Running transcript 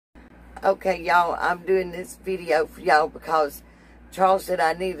Okay, y'all, I'm doing this video for y'all because Charles said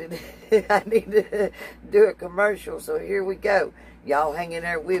I needed to do a commercial, so here we go. Y'all hang in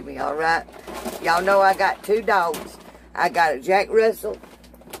there with me, all right? Y'all know I got two dogs. I got a Jack Russell,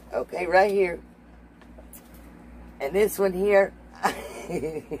 okay, right here. And this one here,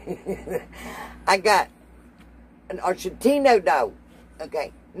 I got an Argentino dog.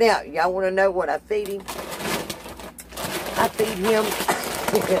 Okay, now, y'all want to know what I feed him? I feed him,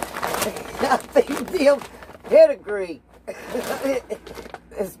 I feed him pedigree.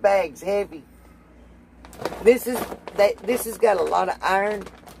 This bag's heavy. This has got a lot of iron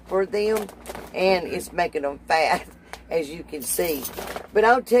for them, and it's making them fat, as you can see. But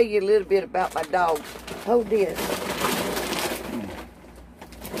I'll tell you a little bit about my dogs. Hold this.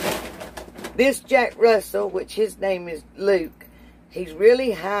 This Jack Russell, which his name is Luke, he's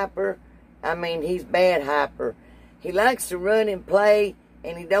really hyper. I mean, he's bad hyper. He likes to run and play,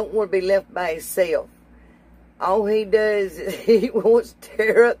 and he don't want to be left by himself. All he does is he wants to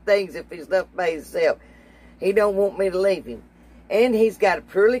tear up things if he's left by himself. He don't want me to leave him. And he's got a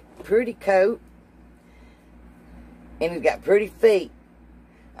pretty coat, and he's got pretty feet.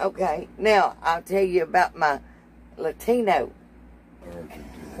 Okay, now I'll tell you about my Latino.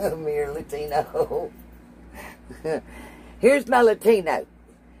 Come here, Latino. Here's my Latino.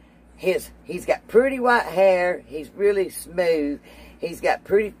 He's got pretty white hair. He's really smooth. He's got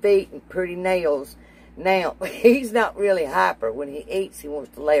pretty feet and pretty nails. Now, he's not really hyper. When he eats, he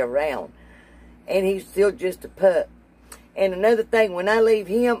wants to lay around. And he's still just a pup. And another thing, when I leave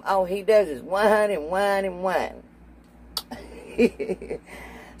him, all he does is whine and whine and whine.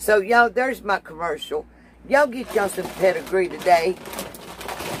 So, y'all, there's my commercial. Y'all get y'all some pedigree today.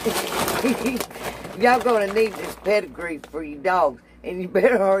 Y'all gonna need this pedigree for your dogs. And you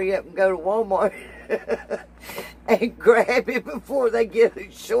better hurry up and go to Walmart and grab it before they get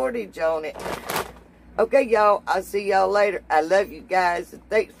a shortage on it. Okay, y'all. I'll see y'all later. I love you guys. And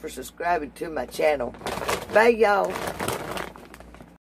thanks for subscribing to my channel. Bye, y'all.